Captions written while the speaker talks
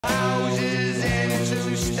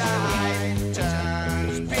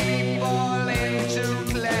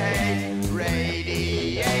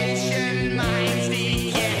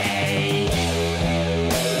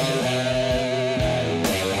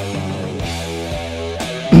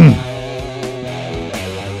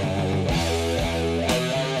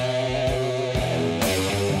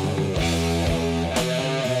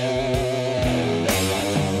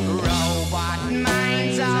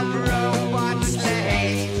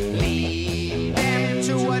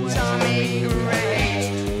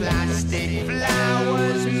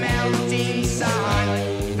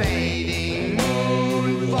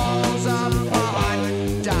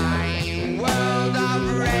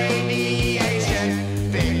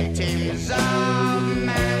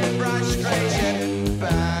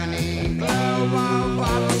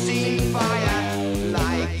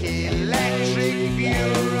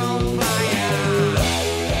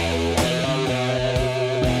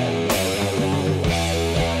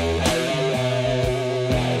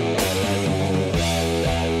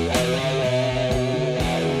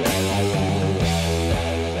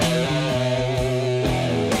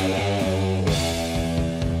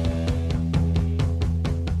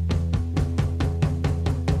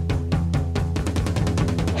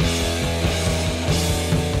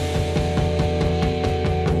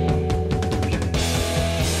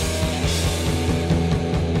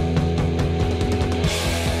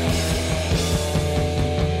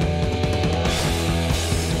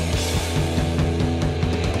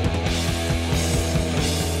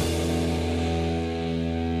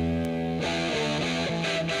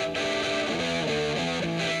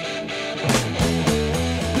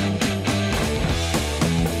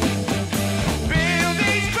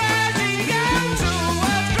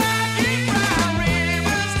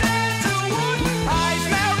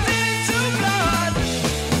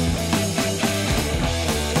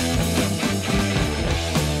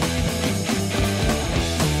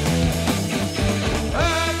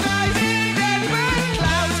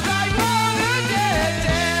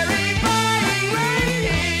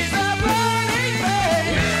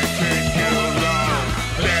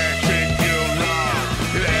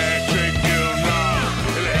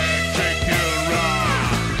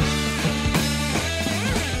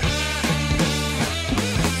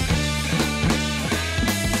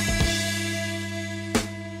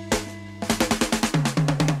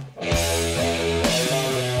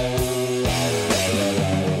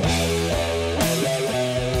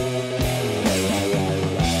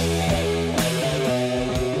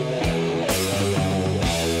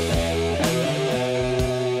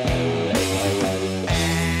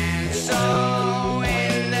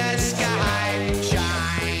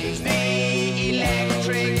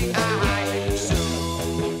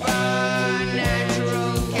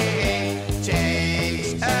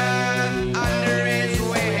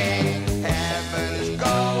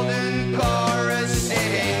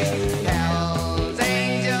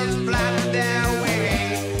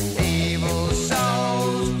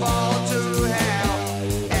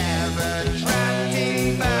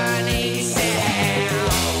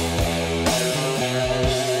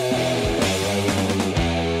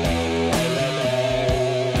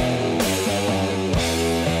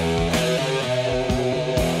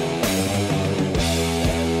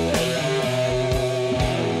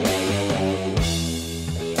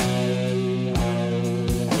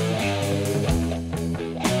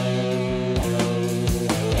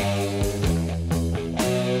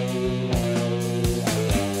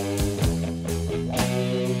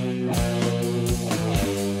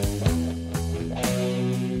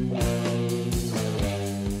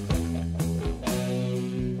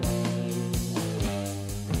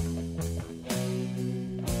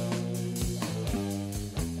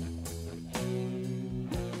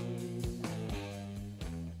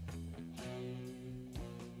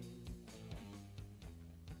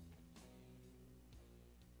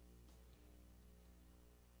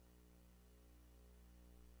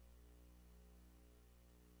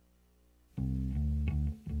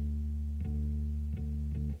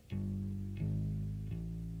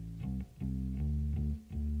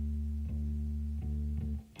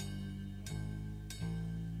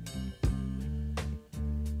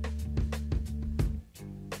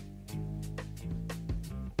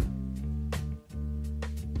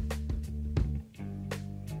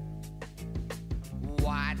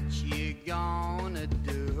what you gonna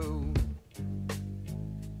do?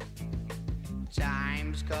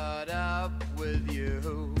 Time's caught up with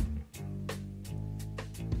you.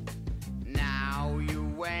 Now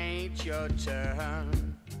you wait your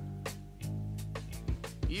turn.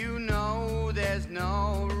 You know there's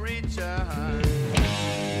no return.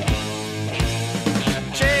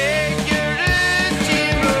 Take your empty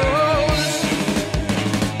roads.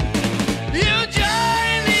 You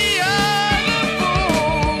join the other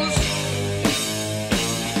fools.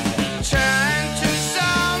 Turn to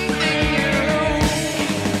something new.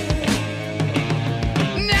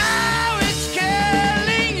 Now it's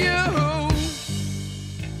killing you.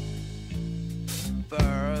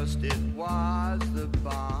 First it was the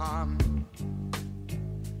bomb,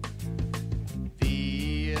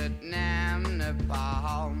 Vietnam,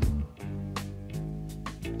 Nepal,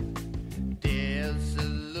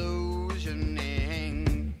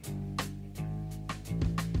 disillusioning.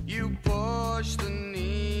 You push the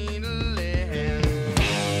needle in.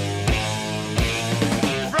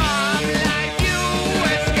 From life you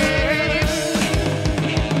escape.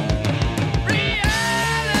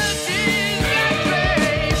 Reality's like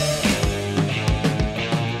race.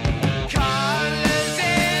 Colors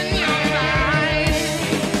in your mind.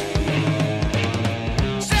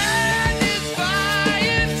 Sound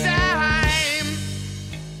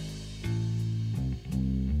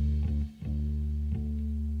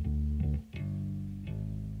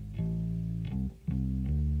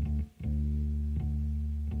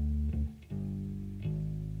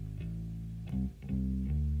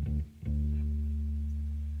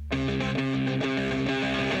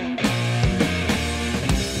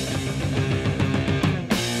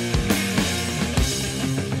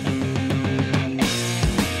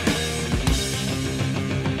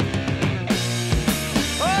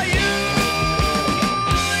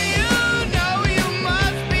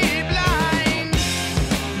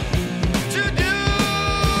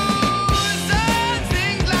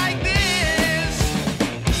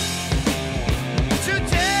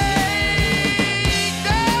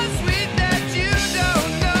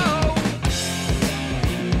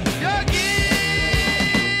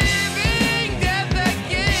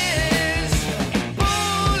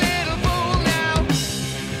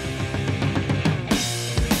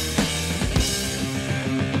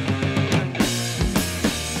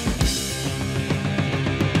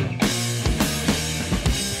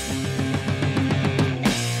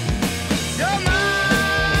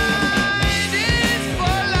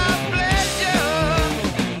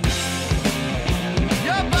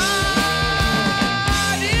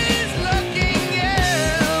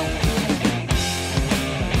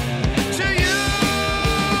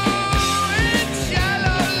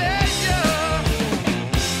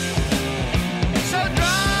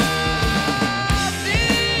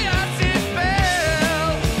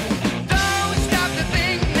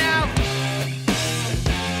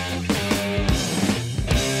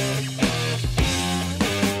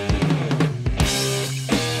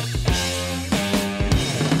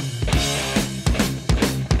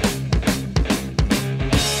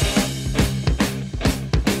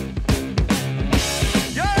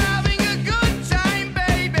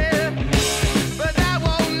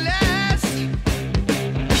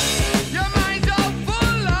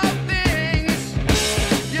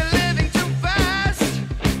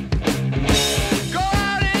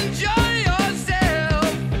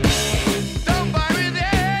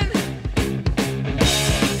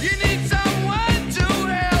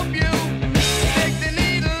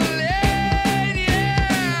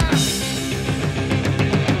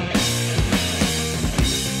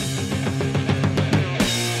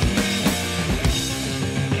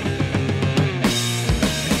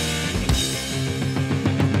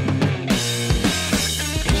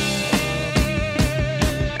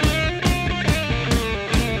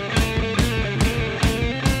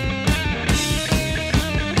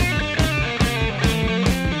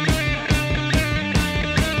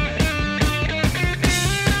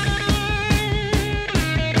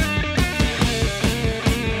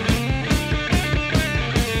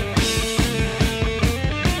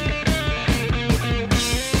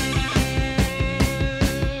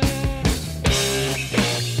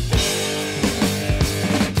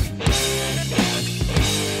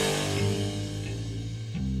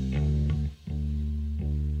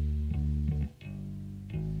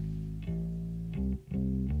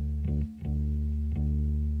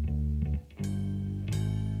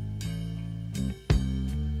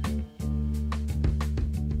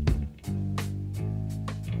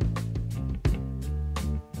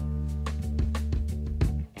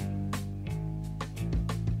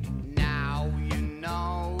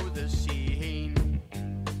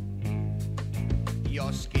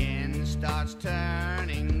starts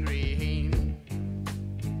turning green.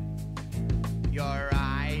 Your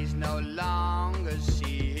eyes no longer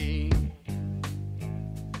see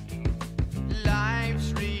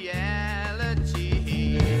life's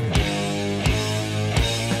reality.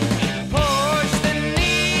 Push the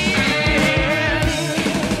needle,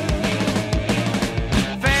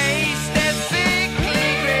 face that sickly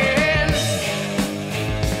grin.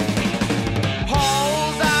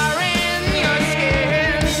 Holes are in your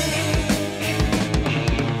skin,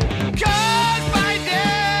 caused by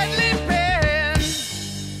deadly pain.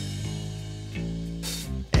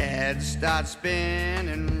 Head starts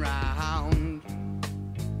spinning round.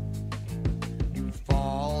 You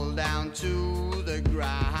fall down to the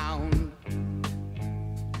ground.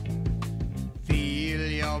 Feel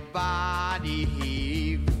your body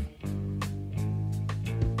heave.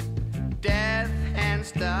 Death hand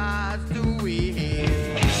starts to weave.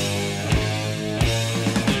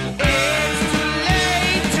 It's too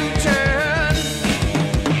late to turn.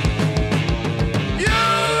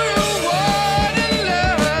 You're a what and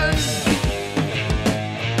learn.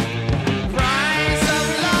 Price of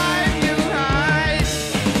life you hide.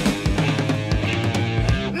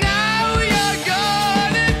 Now you're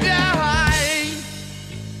gonna die.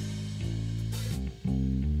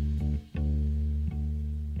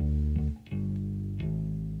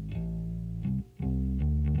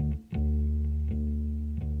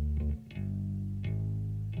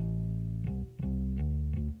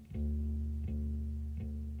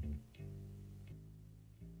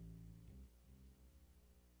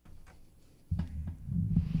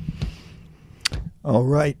 All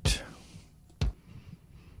right.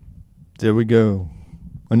 There we go.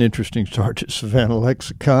 An interesting start to Savannah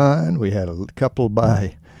Lexicon. We had a couple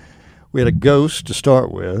we had a Ghost to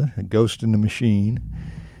start with, a Ghost in the Machine.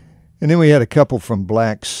 And then we had a couple from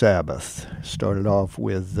Black Sabbath. Started off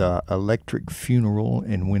with Electric Funeral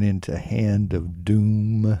and went into Hand of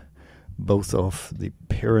Doom, both off the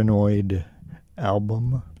Paranoid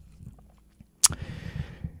album.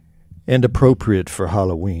 And appropriate for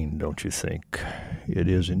Halloween, don't you think? It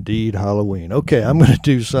is indeed Halloween. Okay, I'm going to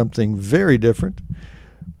do something very different,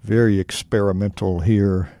 very experimental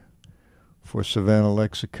here for Savannah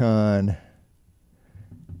Lexicon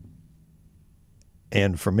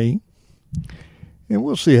and for me. And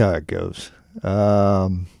we'll see how it goes. Yeah,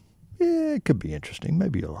 it could be interesting.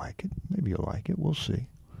 Maybe you'll like it. Maybe you'll like it. We'll see.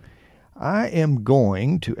 I am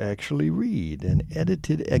going to actually read an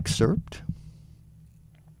edited excerpt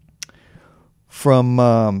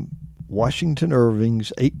from Washington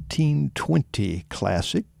Irving's 1820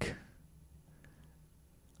 classic,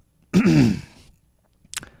 The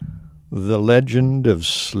Legend of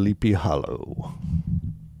Sleepy Hollow.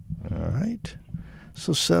 All right.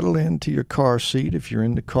 So settle into your car seat if you're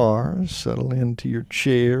in the car. Settle into your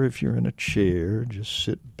chair if you're in a chair. Just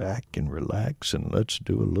sit back and relax, and let's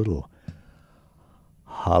do a little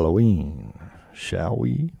Halloween, shall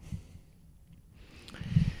we?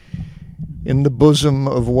 In the bosom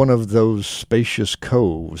of one of those spacious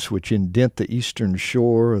coves which indent the eastern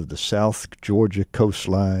shore of the South Georgia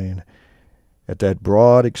coastline, at that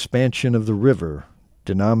broad expansion of the river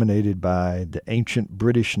denominated by the ancient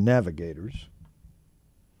British navigators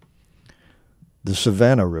the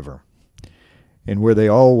Savannah River, and where they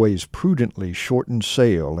always prudently shortened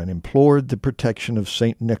sail and implored the protection of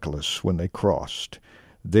St. Nicholas when they crossed,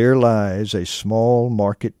 there lies a small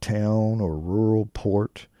market town or rural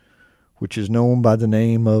port which is known by the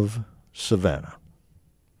name of Savannah.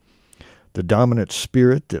 The dominant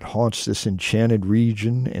spirit that haunts this enchanted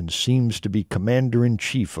region and seems to be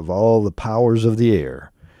commander-in-chief of all the powers of the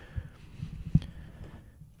air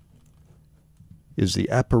is the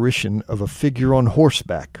apparition of a figure on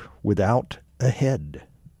horseback without a head.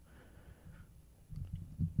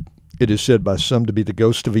 It is said by some to be the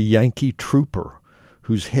ghost of a Yankee trooper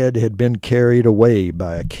whose head had been carried away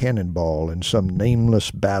by a cannonball in some nameless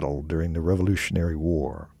battle during the Revolutionary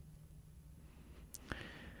War.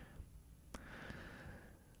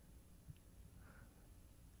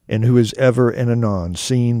 And who is ever and anon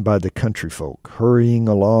seen by the country folk, hurrying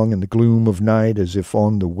along in the gloom of night as if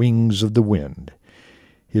on the wings of the wind.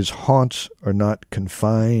 His haunts are not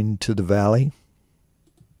confined to the valley,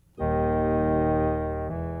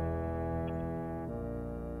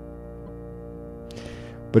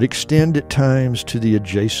 but extend at times to the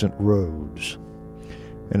adjacent roads,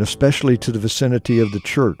 and especially to the vicinity of the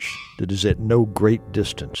church that is at no great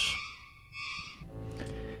distance.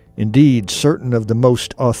 Indeed, certain of the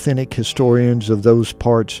most authentic historians of those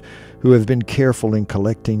parts who have been careful in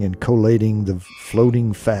collecting and collating the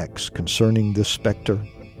floating facts concerning this specter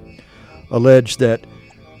allege that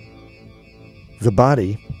the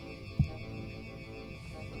body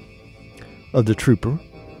of the trooper.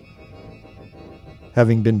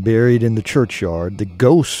 Having been buried in the churchyard, the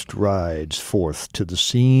ghost rides forth to the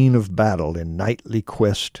scene of battle in nightly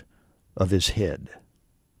quest of his head.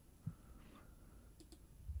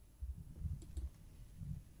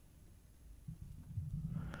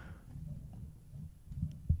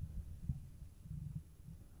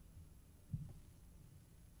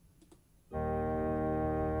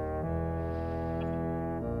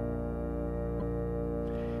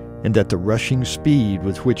 And that the rushing speed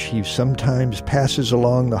with which he sometimes passes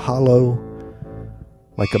along the hollow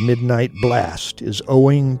like a midnight blast is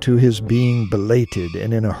owing to his being belated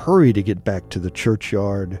and in a hurry to get back to the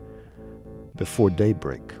churchyard before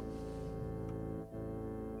daybreak.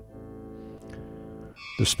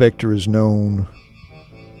 The specter is known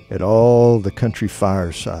at all the country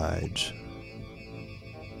firesides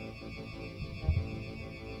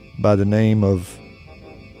by the name of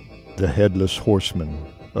the Headless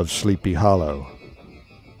Horseman of Sleepy Hollow.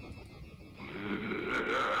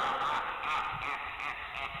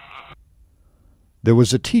 There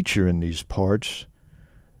was a teacher in these parts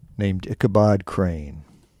named Ichabod Crane.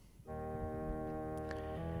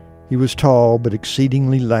 He was tall but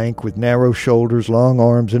exceedingly lank, with narrow shoulders, long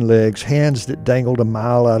arms and legs, hands that dangled a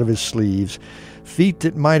mile out of his sleeves, feet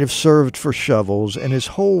that might have served for shovels, and his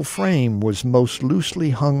whole frame was most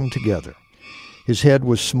loosely hung together. His head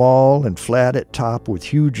was small and flat at top, with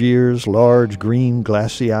huge ears, large green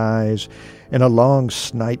glassy eyes, and a long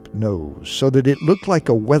snipe nose, so that it looked like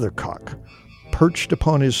a weathercock perched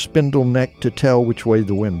upon his spindle neck to tell which way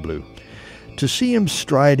the wind blew. To see him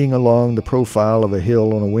striding along the profile of a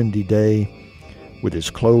hill on a windy day, with his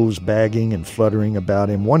clothes bagging and fluttering about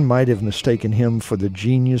him, one might have mistaken him for the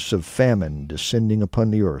genius of famine descending upon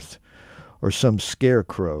the earth, or some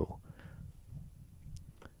scarecrow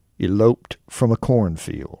eloped from a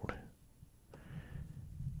cornfield.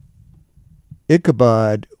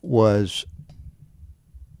 Ichabod was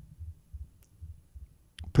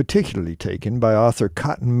particularly taken by author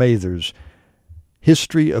Cotton Mather's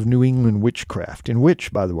History of New England Witchcraft, in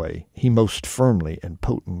which, by the way, he most firmly and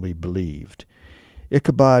potently believed.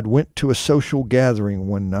 Ichabod went to a social gathering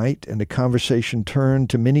one night, and the conversation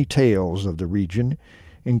turned to many tales of the region,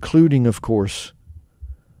 including, of course,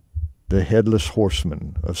 the Headless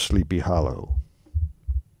Horseman of Sleepy Hollow.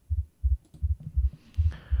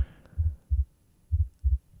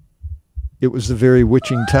 It was the very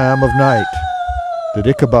witching time of night that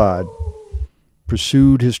Ichabod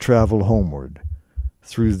pursued his travel homeward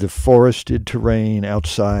through the forested terrain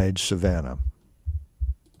outside Savannah.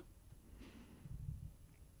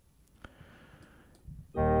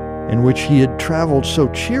 In which he had traveled so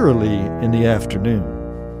cheerily in the afternoon.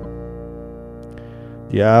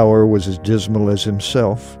 The hour was as dismal as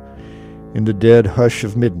himself. In the dead hush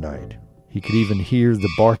of midnight, he could even hear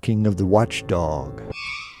the barking of the watchdog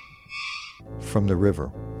from the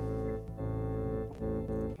river.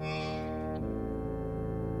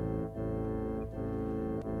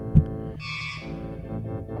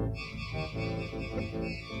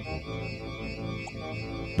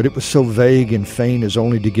 But it was so vague and faint as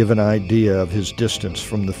only to give an idea of his distance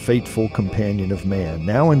from the fateful companion of man.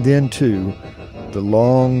 Now and then, too, the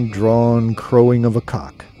long-drawn crowing of a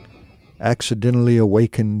cock, accidentally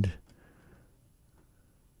awakened,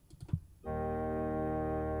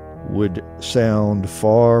 would sound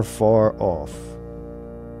far, far off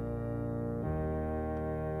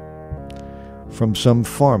from some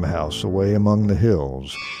farmhouse away among the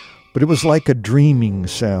hills. But it was like a dreaming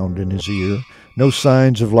sound in his ear. No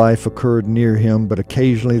signs of life occurred near him, but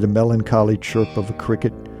occasionally the melancholy chirp of a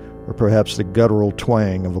cricket, or perhaps the guttural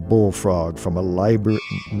twang of a bullfrog from a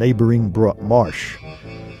neighboring marsh,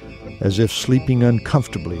 as if sleeping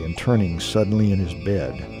uncomfortably and turning suddenly in his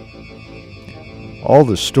bed. All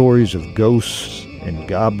the stories of ghosts and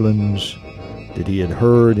goblins that he had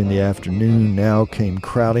heard in the afternoon now came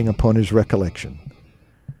crowding upon his recollection.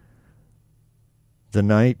 The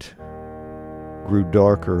night grew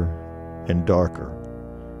darker and darker.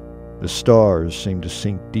 The stars seemed to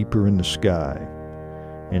sink deeper in the sky,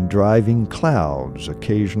 and driving clouds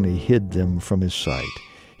occasionally hid them from his sight.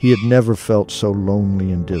 He had never felt so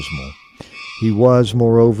lonely and dismal. He was,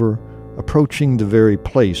 moreover, approaching the very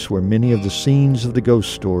place where many of the scenes of the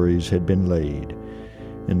ghost stories had been laid.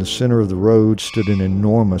 In the center of the road stood an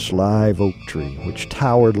enormous live oak tree, which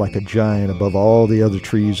towered like a giant above all the other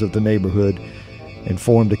trees of the neighborhood and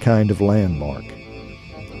formed a kind of landmark.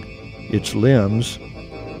 Its limbs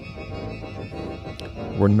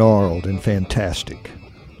were gnarled and fantastic,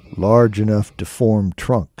 large enough to form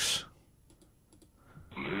trunks.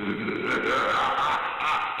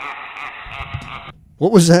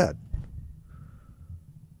 What was that?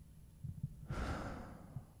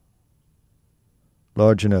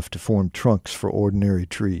 large enough to form trunks for ordinary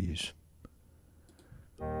trees.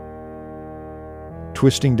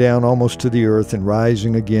 Twisting down almost to the earth and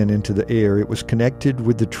rising again into the air, it was connected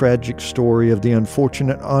with the tragic story of the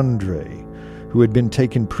unfortunate Andre, who had been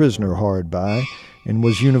taken prisoner hard by and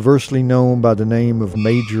was universally known by the name of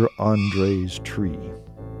Major Andre's tree.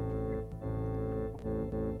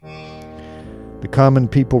 The common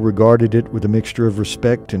people regarded it with a mixture of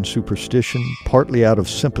respect and superstition, partly out of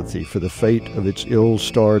sympathy for the fate of its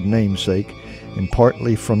ill-starred namesake, and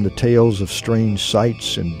partly from the tales of strange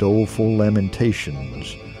sights and doleful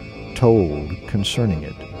lamentations told concerning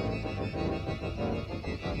it.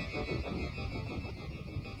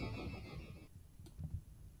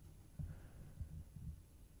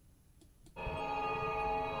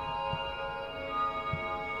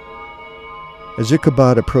 As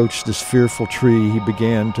Ichabod approached this fearful tree, he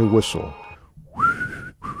began to whistle.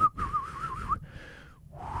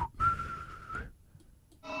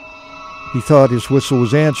 He thought his whistle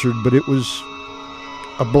was answered, but it was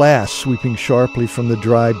a blast sweeping sharply from the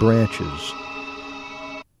dry branches.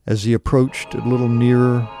 As he approached a little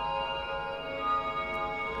nearer,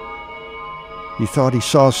 he thought he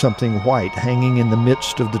saw something white hanging in the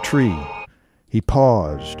midst of the tree. He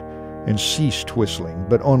paused and ceased whistling,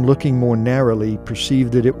 but on looking more narrowly,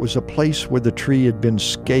 perceived that it was a place where the tree had been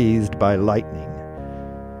scathed by lightning,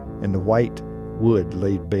 and the white wood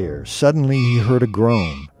laid bare. Suddenly he heard a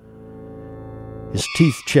groan. His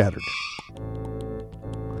teeth chattered,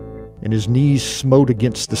 and his knees smote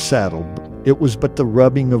against the saddle. It was but the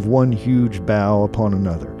rubbing of one huge bough upon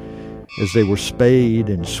another. As they were swayed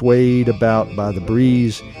and swayed about by the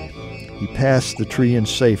breeze, he passed the tree in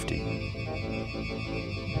safety.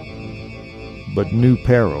 But new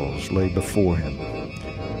perils lay before him.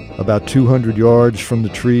 About 200 yards from the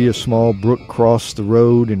tree, a small brook crossed the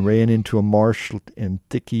road and ran into a marsh and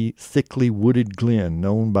thickly wooded glen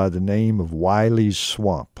known by the name of Wiley's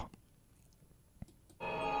Swamp.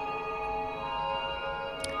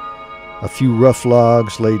 A few rough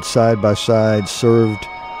logs laid side by side served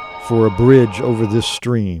for a bridge over this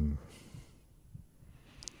stream.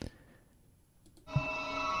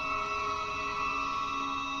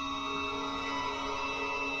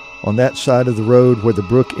 On that side of the road where the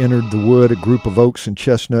brook entered the wood, a group of oaks and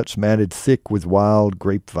chestnuts matted thick with wild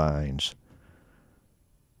grapevines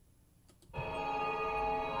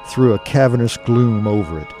threw a cavernous gloom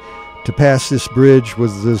over it. To pass this bridge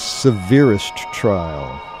was the severest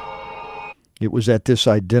trial. It was at this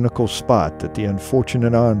identical spot that the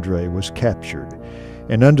unfortunate Andre was captured,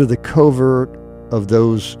 and under the covert of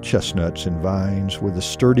those chestnuts and vines were the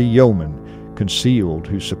sturdy yeomen concealed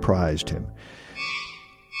who surprised him.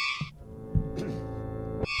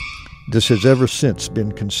 This has ever since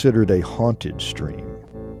been considered a haunted stream.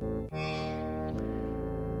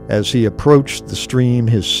 As he approached the stream,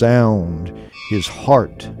 his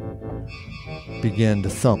heart began to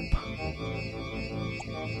thump.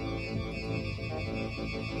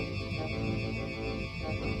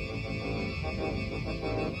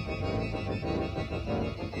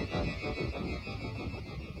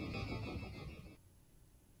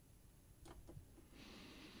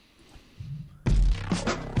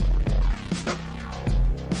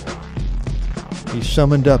 He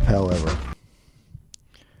summoned up, however,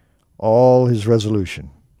 all his resolution,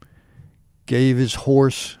 gave his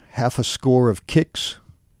horse half a score of kicks,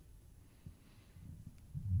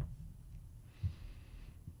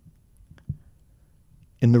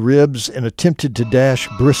 in the ribs, and attempted to dash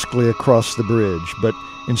briskly across the bridge. But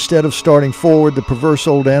instead of starting forward, the perverse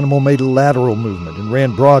old animal made a lateral movement and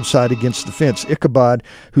ran broadside against the fence. Ichabod,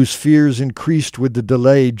 whose fears increased with the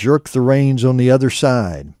delay, jerked the reins on the other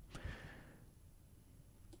side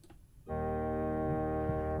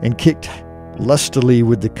and kicked lustily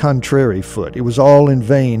with the contrary foot. It was all in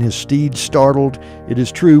vain. His steed startled, it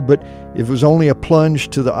is true, but it was only a plunge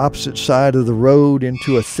to the opposite side of the road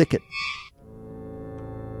into a thicket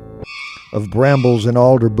of brambles and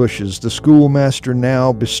alder bushes. The schoolmaster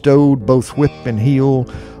now bestowed both whip and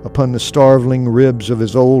heel upon the starveling ribs of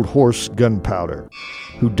his old horse Gunpowder,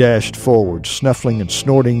 who dashed forward, snuffling and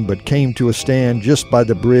snorting, but came to a stand just by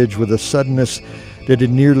the bridge with a suddenness that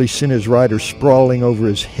had nearly sent his rider sprawling over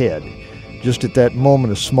his head. Just at that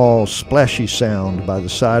moment, a small, splashy sound by the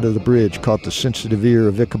side of the bridge caught the sensitive ear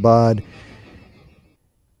of Ichabod,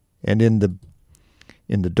 and in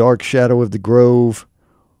the dark shadow of the grove,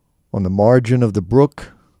 on the margin of the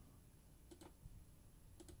brook,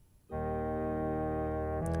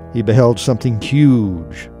 he beheld something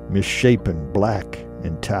huge, misshapen, black,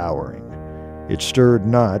 and towering. It stirred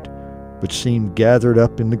not, but seemed gathered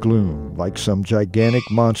up in the gloom, like some gigantic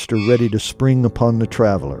monster ready to spring upon the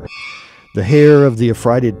traveler. The hair of the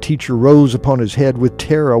affrighted teacher rose upon his head with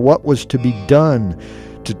terror. What was to be done?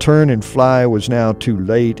 To turn and fly was now too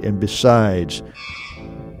late, and besides,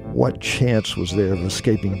 what chance was there of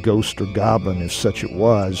escaping ghost or goblin, if such it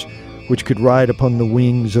was, which could ride upon the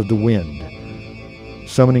wings of the wind?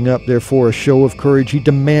 Summoning up, therefore, a show of courage, he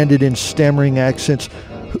demanded in stammering accents,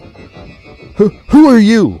 Who are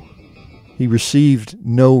you?" He received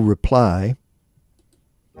no reply.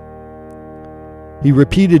 He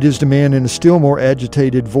repeated his demand in a still more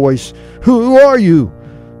agitated voice, Who are you?"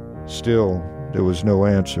 Still, there was no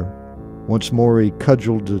answer. Once more he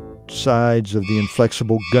cudgeled the sides of the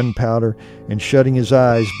inflexible gunpowder, and shutting his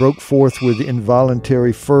eyes, broke forth with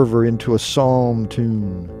involuntary fervor into a psalm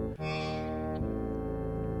tune.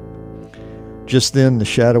 Just then the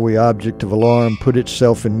shadowy object of alarm put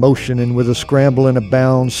itself in motion, and with a scramble and a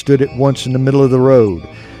bound stood at once in the middle of the road.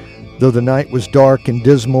 Though the night was dark and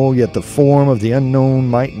dismal, yet the form of the unknown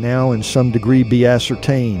might now in some degree be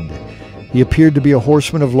ascertained. He appeared to be a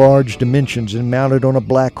horseman of large dimensions, and mounted on a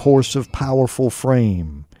black horse of powerful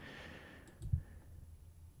frame.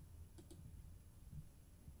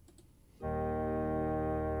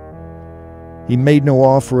 He made no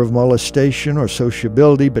offer of molestation or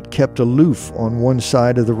sociability, but kept aloof on one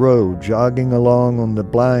side of the road, jogging along on the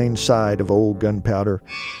blind side of old Gunpowder,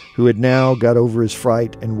 who had now got over his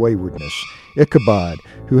fright and waywardness. Ichabod,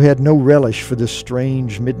 who had no relish for this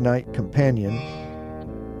strange midnight companion,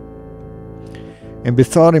 and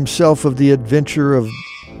bethought himself of the adventure of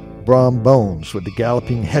Brom Bones with the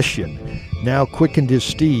galloping Hessian, now quickened his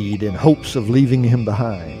steed in hopes of leaving him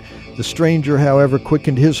behind. The stranger, however,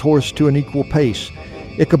 quickened his horse to an equal pace.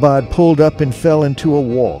 Ichabod pulled up and fell into a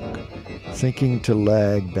walk. Thinking to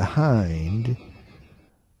lag behind,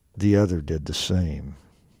 the other did the same.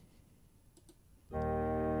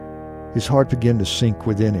 His heart began to sink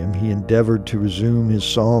within him. He endeavored to resume his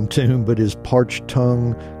psalm tune, but his parched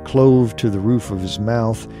tongue clove to the roof of his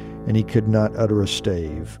mouth, and he could not utter a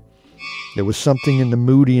stave. There was something in the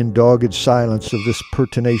moody and dogged silence of this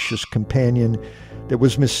pertinacious companion that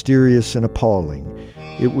was mysterious and appalling.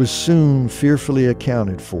 It was soon fearfully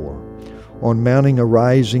accounted for. On mounting a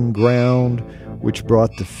rising ground, which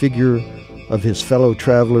brought the figure of his fellow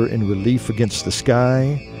traveler in relief against the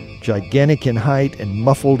sky, gigantic in height and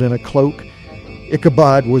muffled in a cloak,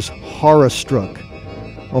 Ichabod was horror-struck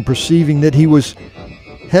on perceiving that he was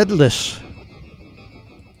headless.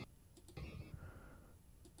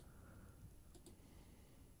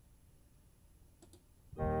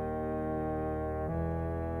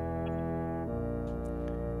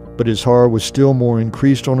 But his horror was still more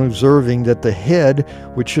increased on observing that the head,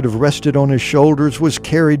 which should have rested on his shoulders, was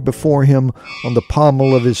carried before him on the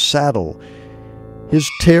pommel of his saddle. His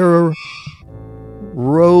terror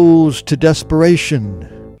rose to desperation.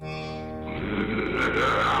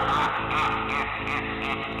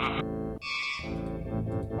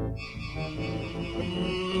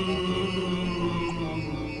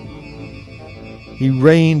 He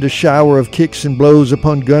rained a shower of kicks and blows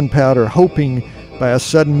upon Gunpowder, hoping by a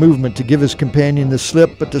sudden movement to give his companion the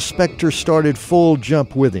slip, but the spectre started full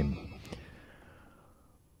jump with him.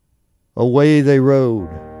 Away they rode.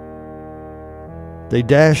 They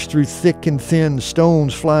dashed through thick and thin,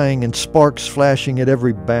 stones flying and sparks flashing at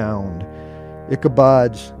every bound.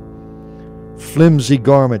 Ichabod's flimsy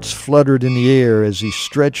garments fluttered in the air as he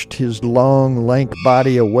stretched his long, lank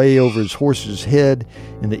body away over his horse's head.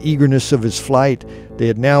 In the eagerness of his flight, they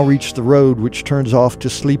had now reached the road which turns off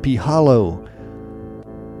to Sleepy Hollow.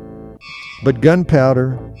 But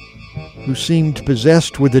Gunpowder, who seemed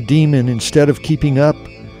possessed with a demon, instead of keeping up,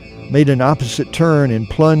 made an opposite turn and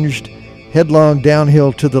plunged headlong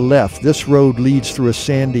downhill to the left. This road leads through a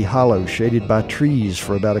sandy hollow shaded by trees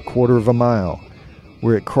for about a quarter of a mile,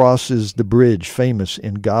 where it crosses the bridge famous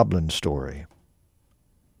in goblin story.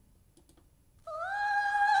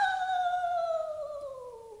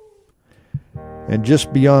 And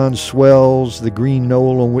just beyond swells the green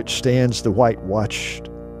knoll on which stands the whitewashed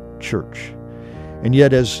church. And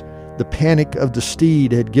yet, as the panic of the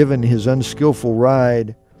steed had given his unskillful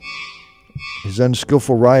rider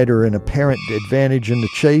an apparent advantage in the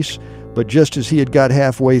chase, but just as he had got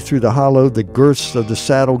halfway through the hollow, the girths of the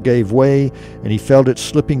saddle gave way, and he felt it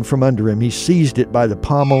slipping from under him. He seized it by the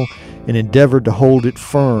pommel and endeavored to hold it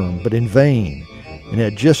firm, but in vain, and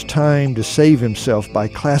had just time to save himself by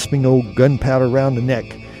clasping old Gunpowder round the neck,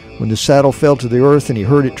 when the saddle fell to the earth and he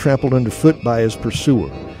heard it trampled underfoot by his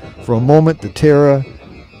pursuer. For a moment the terror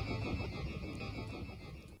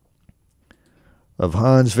of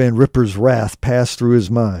Hans Van Ripper's wrath passed through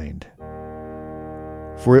his mind.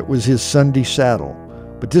 For it was his Sunday saddle,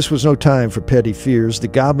 But this was no time for petty fears. The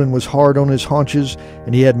goblin was hard on his haunches,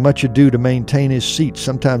 and he had much ado to maintain his seat,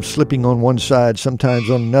 sometimes slipping on one side, sometimes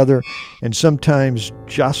on another, and sometimes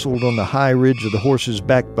jostled on the high ridge of the horse's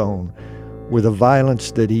backbone with a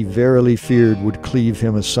violence that he verily feared would cleave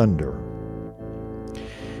him asunder.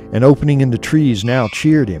 An opening in the trees now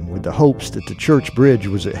cheered him with the hopes that the church bridge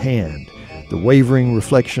was at hand. The wavering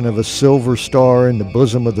reflection of a silver star in the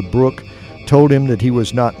bosom of the brook told him that he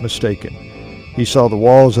was not mistaken. He saw the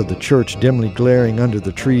walls of the church dimly glaring under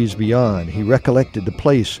the trees beyond. He recollected the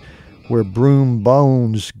place where Broom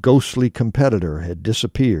Bones' ghostly competitor had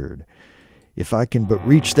disappeared. If I can but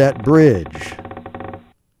reach that bridge,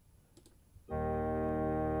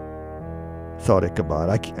 thought Ichabod,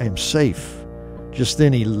 I am safe. Just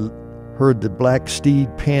then he heard the black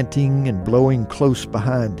steed panting and blowing close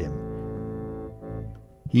behind him.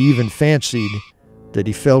 He even fancied that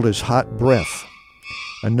he felt his hot breath.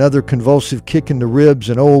 Another convulsive kick in the ribs,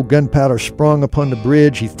 and old Gunpowder sprung upon the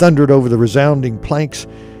bridge. He thundered over the resounding planks.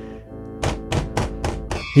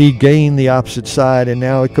 He gained the opposite side, and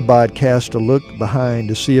now Ichabod cast a look behind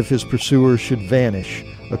to see if his pursuer should vanish,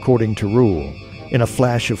 according to rule, in a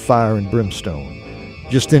flash of fire and brimstone.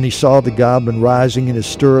 Just then he saw the goblin rising in his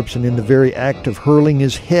stirrups and in the very act of hurling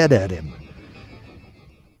his head at him.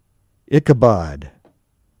 Ichabod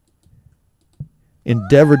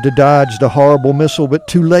endeavored to dodge the horrible missile, but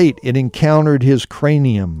too late it encountered his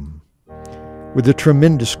cranium. With a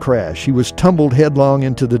tremendous crash, he was tumbled headlong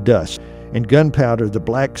into the dust, and Gunpowder, the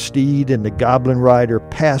black steed, and the goblin rider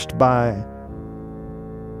passed by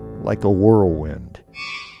like a whirlwind.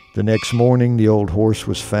 The next morning the old horse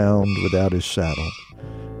was found without his saddle,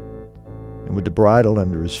 and with the bridle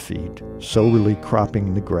under his feet, soberly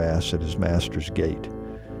cropping the grass at his master's gate.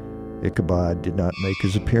 Ichabod did not make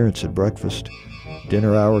his appearance at breakfast.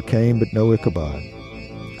 Dinner hour came, but no Ichabod.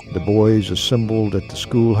 The boys assembled at the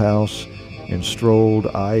schoolhouse and strolled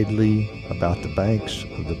idly about the banks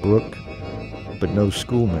of the brook, but no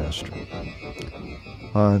schoolmaster.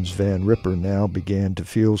 Hans Van Ripper now began to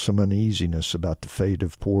feel some uneasiness about the fate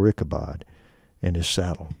of poor Ichabod and his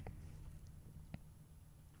saddle.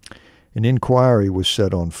 An inquiry was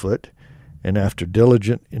set on foot, and after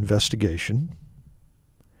diligent investigation,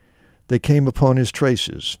 they came upon his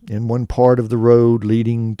traces. In one part of the road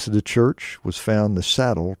leading to the church was found the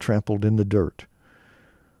saddle trampled in the dirt.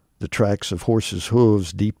 The tracks of horses'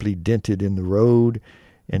 hooves deeply dented in the road,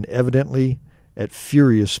 and evidently at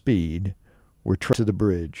furious speed, were tracked to the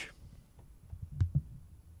bridge.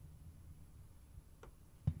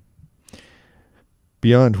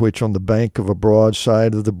 Beyond which, on the bank of a broad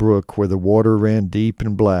side of the brook, where the water ran deep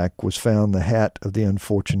and black, was found the hat of the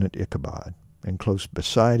unfortunate Ichabod, and close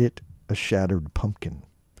beside it a shattered pumpkin.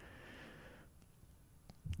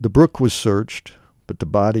 The brook was searched, but the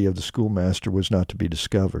body of the schoolmaster was not to be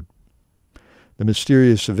discovered. The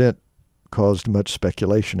mysterious event caused much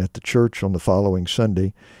speculation at the church on the following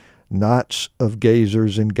Sunday. Knots of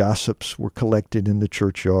gazers and gossips were collected in the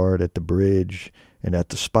churchyard, at the bridge, and at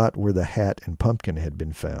the spot where the hat and pumpkin had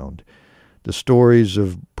been found. The stories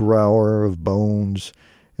of Brower of Bones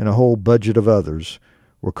and a whole budget of others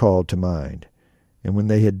were called to mind, and when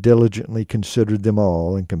they had diligently considered them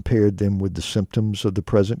all and compared them with the symptoms of the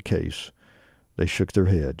present case, they shook their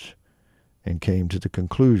heads and came to the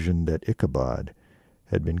conclusion that Ichabod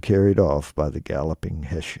had been carried off by the galloping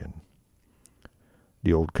Hessian.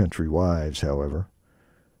 The old country wives, however,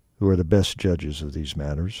 who are the best judges of these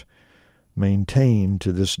matters, maintain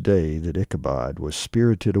to this day that Ichabod was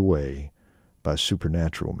spirited away by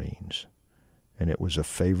supernatural means, and it was a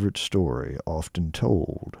favorite story often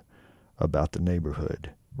told about the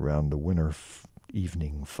neighborhood round the winter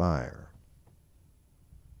evening fire.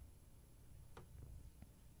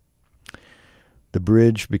 The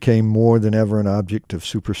bridge became more than ever an object of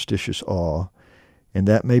superstitious awe, and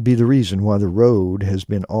that may be the reason why the road has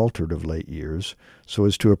been altered of late years, so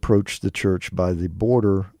as to approach the church by the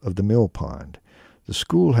border of the mill pond. The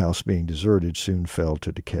schoolhouse, being deserted, soon fell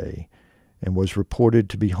to decay, and was reported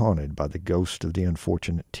to be haunted by the ghost of the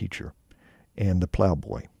unfortunate teacher and the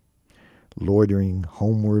plowboy. Loitering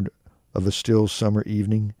homeward of a still summer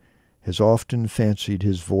evening, has often fancied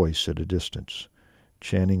his voice at a distance,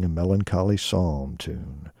 chanting a melancholy psalm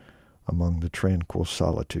tune among the tranquil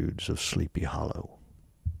solitudes of Sleepy Hollow.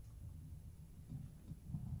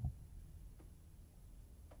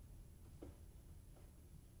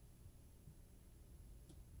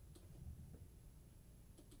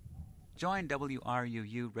 Join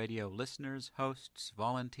WRUU radio listeners, hosts,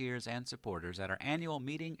 volunteers, and supporters at our annual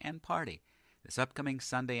meeting and party this upcoming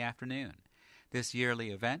Sunday afternoon. This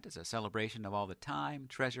yearly event is a celebration of all the time,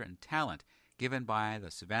 treasure, and talent given by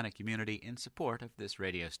the Savannah community in support of this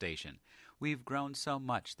radio station. We've grown so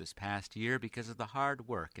much this past year because of the hard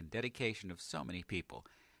work and dedication of so many people.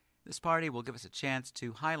 This party will give us a chance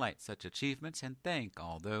to highlight such achievements and thank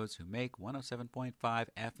all those who make 107.5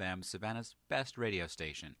 FM Savannah's best radio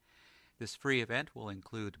station. This free event will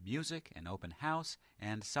include music, an open house,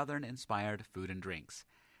 and Southern-inspired food and drinks.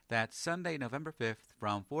 That's Sunday, November 5th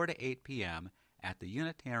from 4 to 8 p.m. at the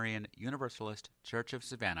Unitarian Universalist Church of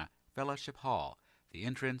Savannah, Fellowship Hall. The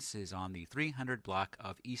entrance is on the 300 block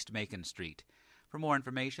of East Macon Street. For more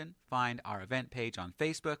information, find our event page on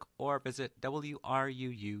Facebook or visit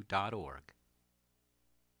wruu.org.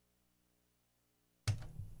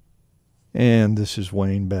 And this is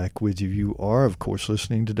Wayne back with you. You are, of course,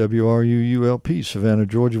 listening to WRUU-LP, Savannah,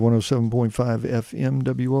 Georgia, 107.5 FM,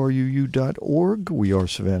 wruu.org. We are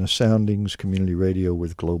Savannah Soundings, community radio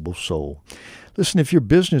with global soul. Listen, if your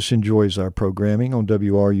business enjoys our programming on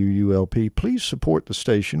WRUU-LP, please support the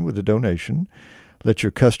station with a donation. Let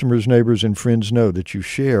your customers, neighbors, and friends know that you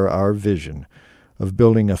share our vision of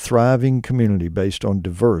building a thriving community based on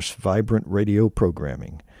diverse, vibrant radio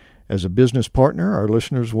programming. As a business partner, our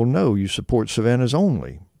listeners will know you support Savannah's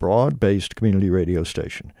only broad-based community radio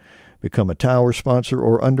station. Become a tower sponsor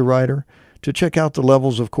or underwriter. To check out the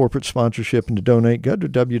levels of corporate sponsorship and to donate, go to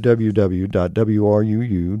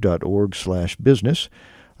www.wruu.org/business.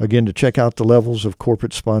 Again, to check out the levels of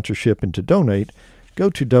corporate sponsorship and to donate, go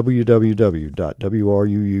to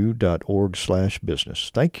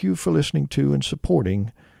www.wruu.org/business. Thank you for listening to and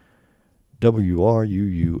supporting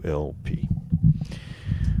WRUU-LP.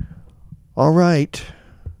 All right.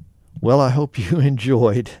 Well, I hope you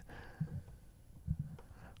enjoyed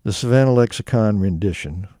the Savannah Lexicon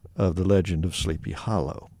rendition of The Legend of Sleepy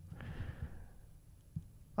Hollow.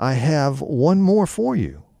 I have one more for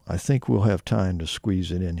you. I think we'll have time to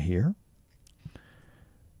squeeze it in here.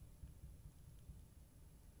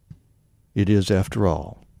 It is, after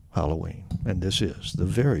all, Halloween, and this is the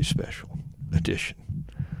very special edition,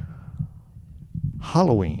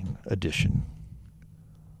 Halloween edition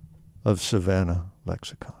of Savannah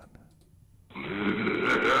Lexicon.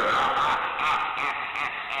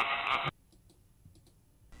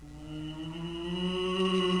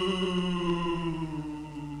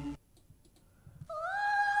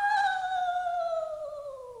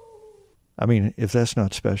 I mean, if that's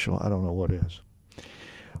not special, I don't know what is.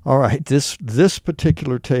 All right, this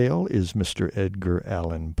particular tale is Mr. Edgar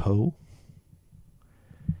Allan Poe,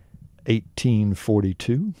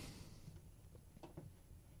 1842.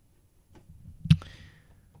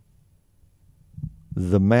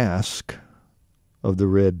 The Mask of the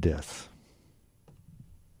Red Death.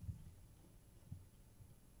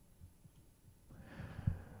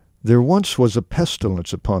 There once was a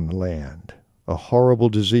pestilence upon the land, a horrible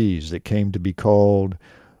disease that came to be called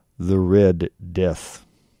the Red Death.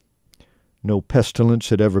 No pestilence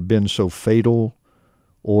had ever been so fatal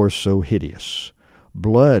or so hideous.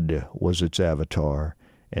 Blood was its avatar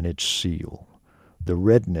and its seal, the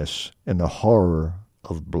redness and the horror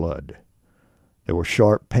of blood. There were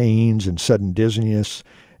sharp pains and sudden dizziness,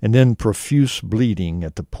 and then profuse bleeding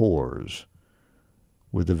at the pores,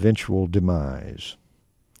 with eventual demise.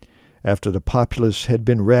 After the populace had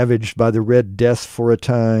been ravaged by the Red Death for a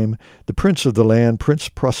time, the prince of the land, Prince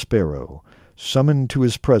Prospero, summoned to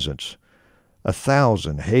his presence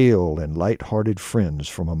 1,000 hale and light-hearted friends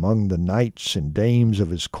from among the knights and dames of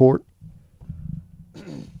his court,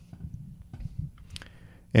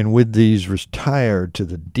 and with these retired to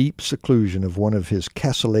the deep seclusion of one of his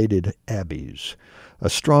castellated abbeys. A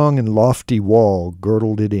strong and lofty wall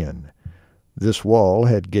girdled it in. This wall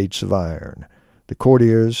had gates of iron. The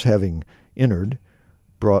courtiers, having entered,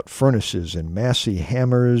 brought furnaces and massy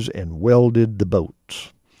hammers and welded the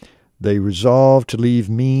bolts. They resolved to leave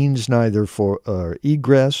means neither for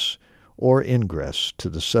egress or ingress to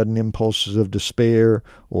the sudden impulses of despair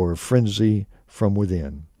or of frenzy from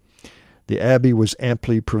within. The abbey was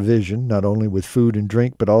amply provisioned, not only with food and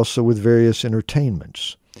drink, but also with various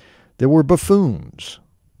entertainments. There were buffoons,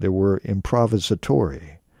 there were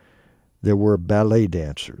improvisatori, there were ballet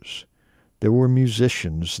dancers, there were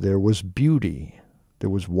musicians, there was beauty, there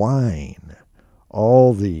was wine.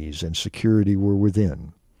 All these and security were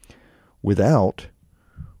within. Without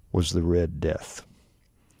was the Red Death.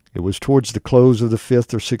 It was towards the close of the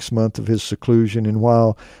 5th or 6th month of his seclusion, and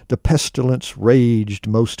while the pestilence raged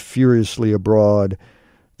most furiously abroad,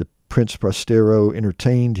 the Prince Prospero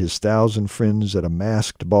entertained his 1,000 friends at a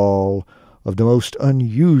masked ball of the most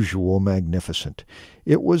unusual magnificence.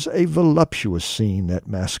 It was a voluptuous scene, that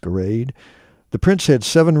masquerade. The prince had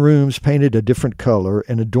 7 rooms painted a different color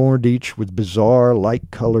and adorned each with bizarre,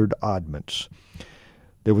 light-colored oddments.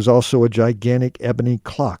 There was also a gigantic ebony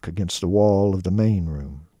clock against the wall of the main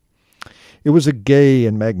room. It was a gay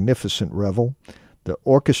and magnificent revel, the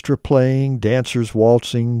orchestra playing, dancers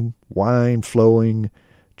waltzing, wine flowing,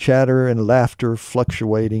 chatter and laughter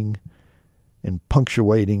fluctuating and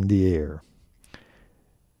punctuating the air.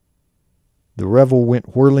 The revel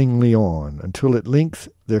went whirlingly on, until at length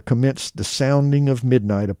there commenced the sounding of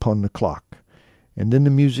midnight upon the clock, and then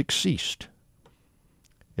the music ceased,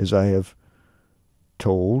 as I have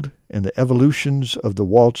told, and the evolutions of the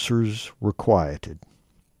waltzers were quieted.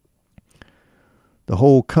 The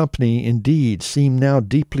whole company, indeed, seemed now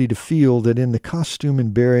deeply to feel that in the costume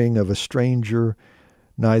and bearing of a stranger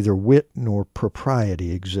neither wit nor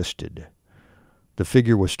propriety existed. The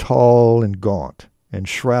figure was tall and gaunt, and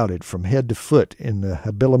shrouded from head to foot in the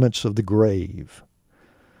habiliments of the grave.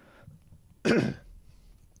 The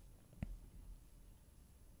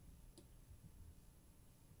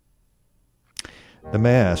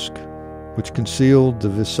mask, which concealed the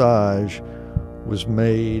visage, was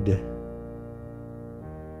made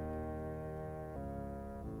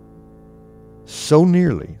so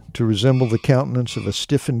nearly to resemble the countenance of a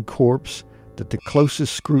stiffened corpse that the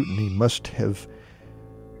closest scrutiny must have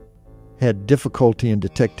had difficulty in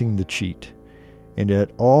detecting the cheat, and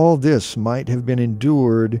yet all this might have been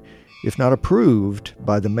endured, if not approved,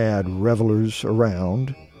 by the mad revelers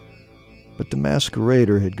around. But the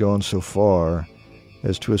masquerader had gone so far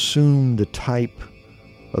as to assume the type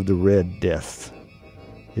of the Red Death.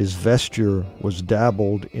 His vesture was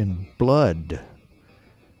dabbled in blood,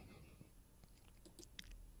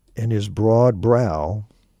 and his broad brow,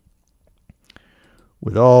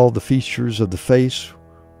 with all the features of the face,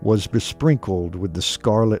 was besprinkled with the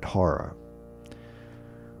scarlet horror.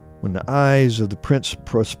 When the eyes of the Prince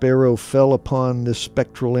Prospero fell upon this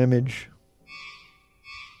spectral image,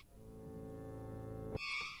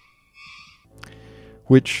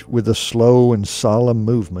 which, with a slow and solemn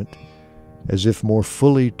movement, as if more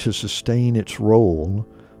fully to sustain its role,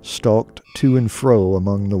 stalked to and fro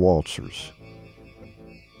among the waltzers,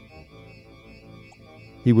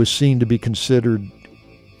 he was seen to be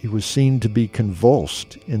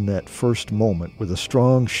convulsed in that first moment with a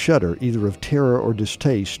strong shudder either of terror or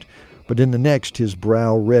distaste, but in the next his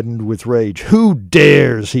brow reddened with rage. "Who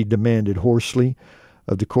dares," he demanded hoarsely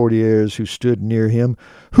of the courtiers who stood near him,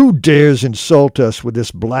 "who dares insult us with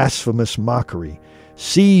this blasphemous mockery?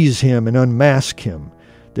 Seize him and unmask him,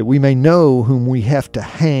 that we may know whom we have to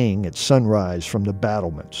hang at sunrise from the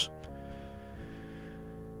battlements."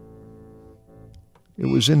 It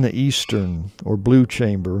was in the eastern or blue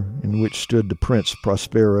chamber in which stood the Prince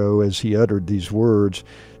Prospero as he uttered these words.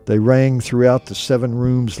 They rang throughout the 7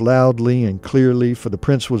 rooms loudly and clearly, for the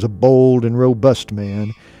prince was a bold and robust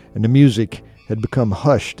man, and the music had become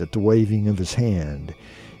hushed at the waving of his hand.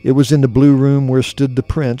 It was in the blue room where stood the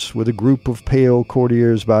prince, with a group of pale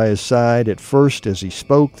courtiers by his side. At first, as he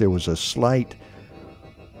spoke, there was a slight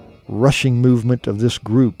rushing movement of this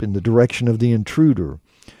group in the direction of the intruder,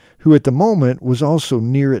 who at the moment was also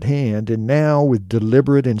near at hand, and now, with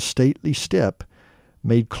deliberate and stately step,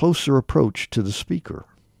 made closer approach to the speaker.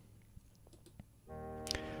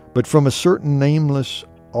 But from a certain nameless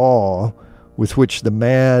awe with which the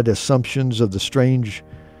mad assumptions of the strange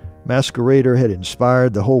masquerader had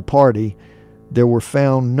inspired the whole party, there were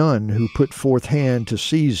found none who put forth hand to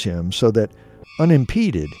seize him, so that,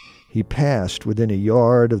 unimpeded, he passed within a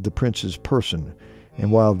yard of the prince's person,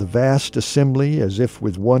 and while the vast assembly, as if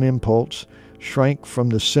with one impulse, shrank from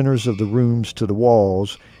the centers of the rooms to the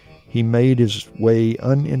walls, he made his way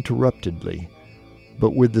uninterruptedly,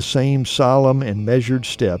 but with the same solemn and measured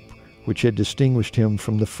step which had distinguished him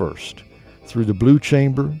from the first, through the blue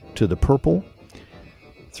chamber to the purple,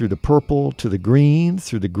 through the purple to the green,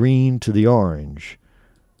 through the green to the orange,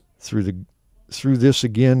 through this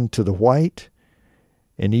again to the white,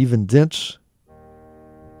 and even thence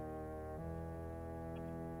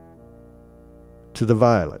to the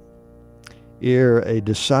violet, ere a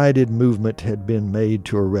decided movement had been made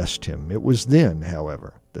to arrest him. It was then,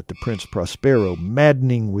 however, that the Prince Prospero,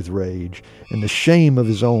 maddening with rage and the shame of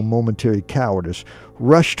his own momentary cowardice,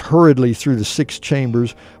 rushed hurriedly through the 6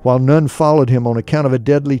 chambers, while none followed him on account of a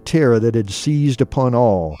deadly terror that had seized upon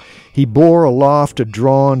all. He bore aloft a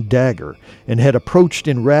drawn dagger, and had approached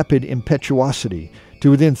in rapid impetuosity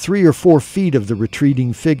to within 3 or 4 feet of the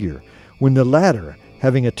retreating figure, when the latter,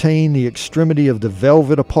 having attained the extremity of the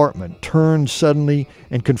velvet apartment, turned suddenly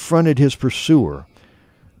and confronted his pursuer.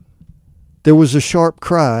 There was a sharp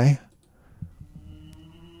cry,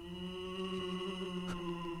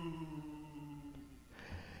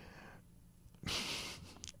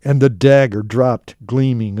 and the dagger dropped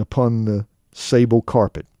gleaming upon the sable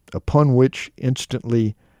carpet. upon which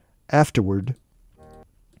instantly afterward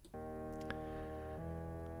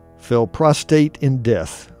fell prostrate in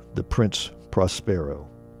death the Prince Prospero.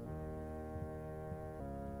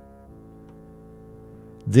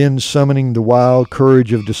 Then, summoning the wild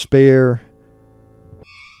courage of despair,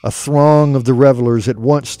 a throng of the revelers at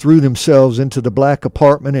once threw themselves into the black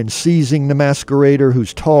apartment, and seizing the masquerader,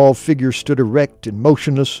 whose tall figure stood erect and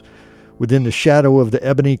motionless within the shadow of the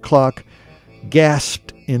ebony clock,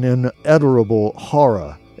 gasped in unutterable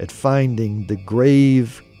horror at finding the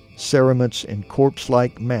grave cerements and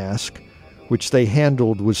corpse-like mask, which they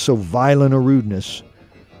handled with so violent a rudeness,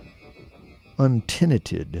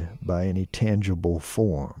 untenanted by any tangible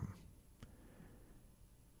form.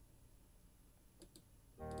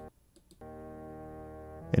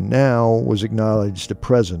 And now was acknowledged the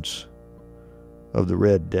presence of the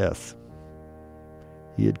Red Death.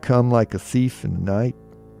 He had come like a thief in the night,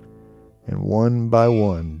 and one by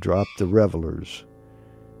one dropped the revelers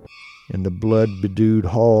in the blood-bedewed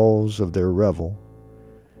halls of their revel,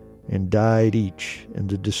 and died each in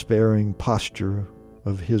the despairing posture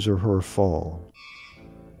of his or her fall.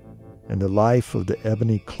 And the life of the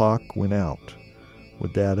ebony clock went out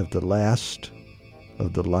with that of the last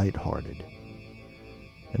of the light-hearted.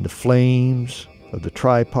 And the flames of the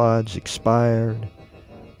tripods expired,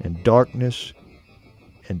 and darkness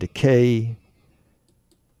and decay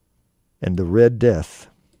and the Red Death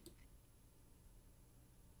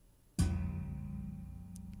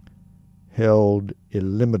held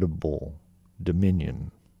illimitable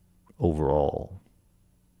dominion over all.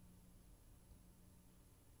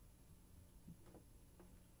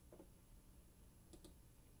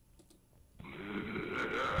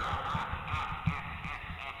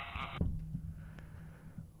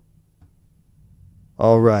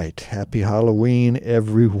 All right. Happy Halloween,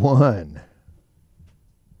 everyone.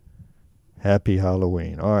 Happy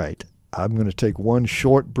Halloween. All right. I'm going to take one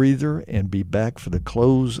short breather and be back for the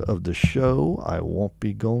close of the show. I won't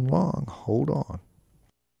be going long. Hold on.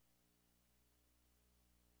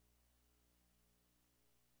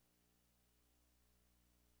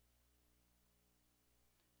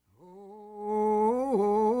 Oh,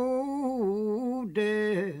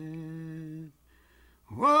 death.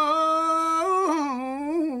 Oh,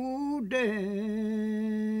 death.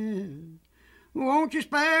 Won't you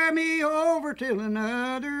spare me over till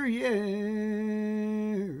another year?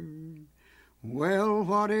 Well,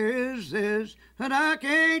 what is this that I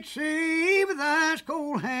can't see with ice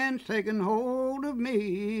cold hands taking hold of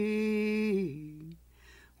me?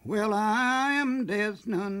 Well, I am death,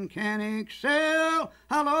 none can excel.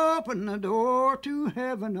 I'll open the door to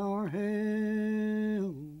heaven or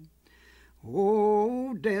hell.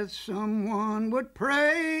 Oh, death, someone would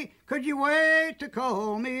pray, could you wait to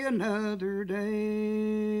call me another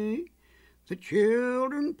day? The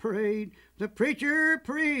children prayed, the preacher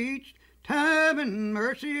preached, time and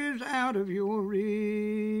mercy is out of your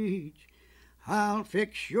reach. I'll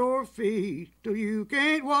fix your feet till you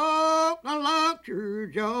can't walk, I'll lock your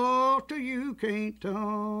jaw till you can't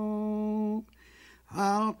talk.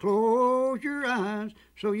 I'll close your eyes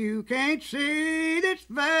so you can't see this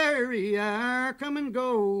very hour. Come and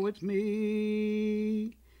go with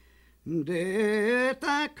me. Death,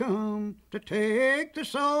 I come to take the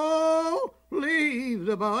soul, leave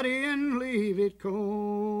the body and leave it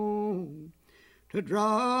cold. To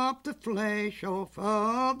drop the flesh off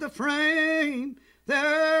of the frame, the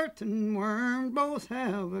earth and worm both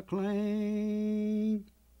have a claim.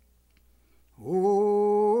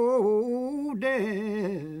 Oh,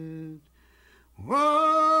 death,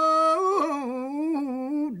 oh,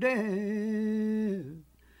 death,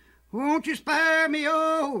 won't you spare me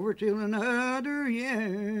over till another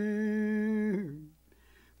year?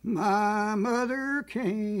 My mother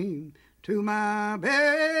came to my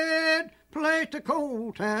bed, placed a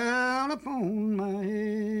cold towel upon my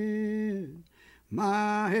head.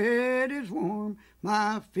 My head is warm,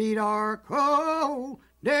 my feet are cold,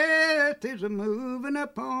 death is a-moving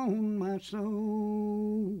upon my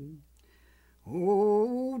soul.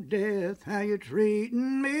 Oh, death, how you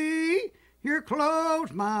treating me? You're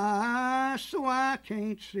closed my eyes so I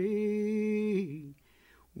can't see.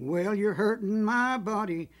 Well, you're hurting my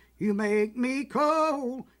body, you make me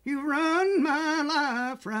cold, you run my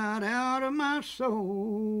life right out of my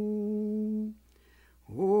soul.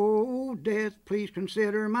 Oh, death, please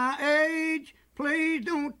consider my age, please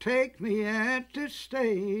don't take me at this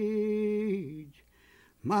stage.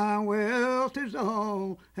 My wealth is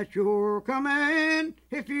all at your command,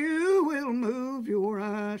 if you will move your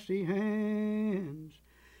icy hands.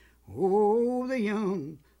 Oh, the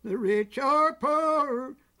young, the rich or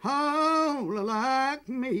poor, all alike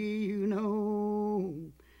me you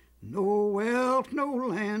know. No wealth, no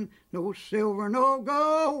land, no silver, no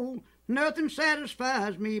gold, nothing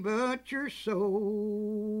satisfies me but your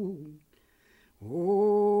soul.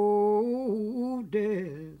 Oh,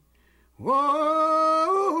 death,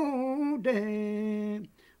 oh, death,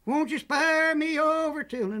 won't you spare me over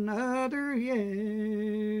till another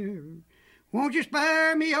year? Won't you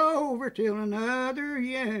spare me over till another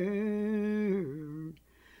year?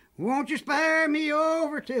 Won't you spare me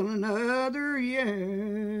over till another year?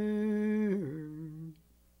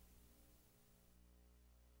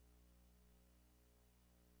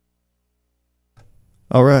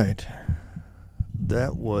 All right.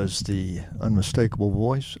 That was the unmistakable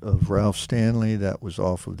voice of Ralph Stanley. That was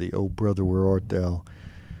off of the Oh Brother, Where Art Thou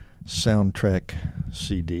soundtrack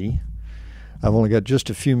CD. I've only got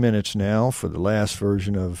just a few minutes now for the last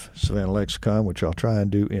version of Savannah Lexicon, which I'll try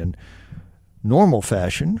and do in normal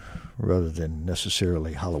fashion rather than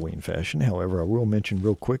necessarily Halloween fashion. However, I will mention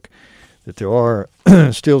real quick that there are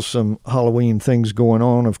still some Halloween things going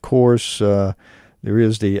on. Of course, there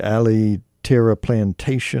is the Ali Terra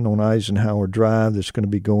Plantation on Eisenhower Drive that's going to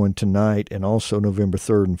be going tonight, and also November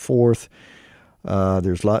 3rd and 4th.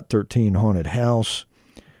 There's Lot 13 Haunted House,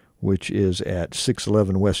 which is at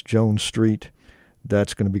 611 West Jones Street.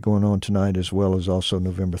 That's going to be going on tonight, as well as also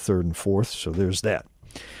November 3rd and 4th. So there's that.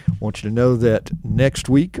 I want you to know that next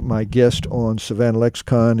week, my guests on Savannah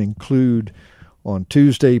Lexicon include, on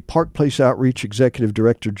Tuesday, Park Place Outreach Executive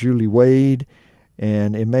Director Julie Wade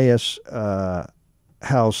and Emmaus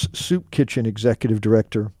House Soup Kitchen Executive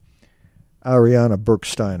Director Ariana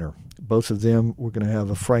Berksteiner. Both of them, we're going to have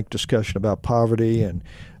a frank discussion about poverty and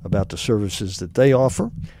about the services that they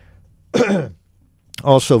offer.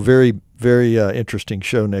 Also, very, very interesting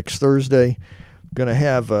show next Thursday. Going to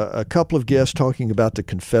have a couple of guests talking about the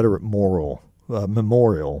Confederate Memorial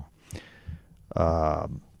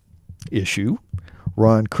issue.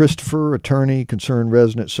 Ron Christopher, attorney, concerned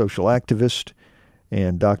resident, social activist,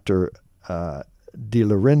 and Dr.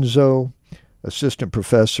 DiLorenzo, assistant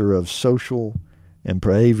professor of social and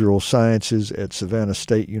behavioral sciences at Savannah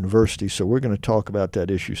State University. So we're going to talk about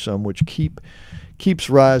that issue some, which keeps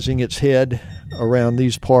rising its head around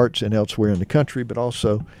these parts and elsewhere in the country, but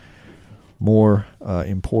also more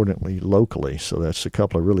importantly locally. So that's a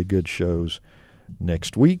couple of really good shows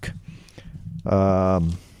next week. Wow,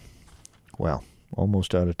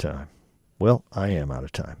 almost out of time. Well, I am out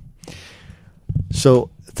of time. So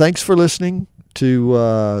thanks for listening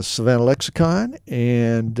to Savannah Lexicon,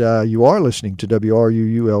 and you are listening to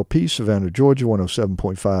WRUULP, Savannah, Georgia,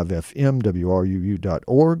 107.5 FM,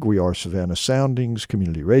 WRUU.org. We are Savannah Soundings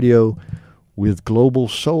Community Radio with Global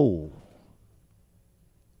Soul.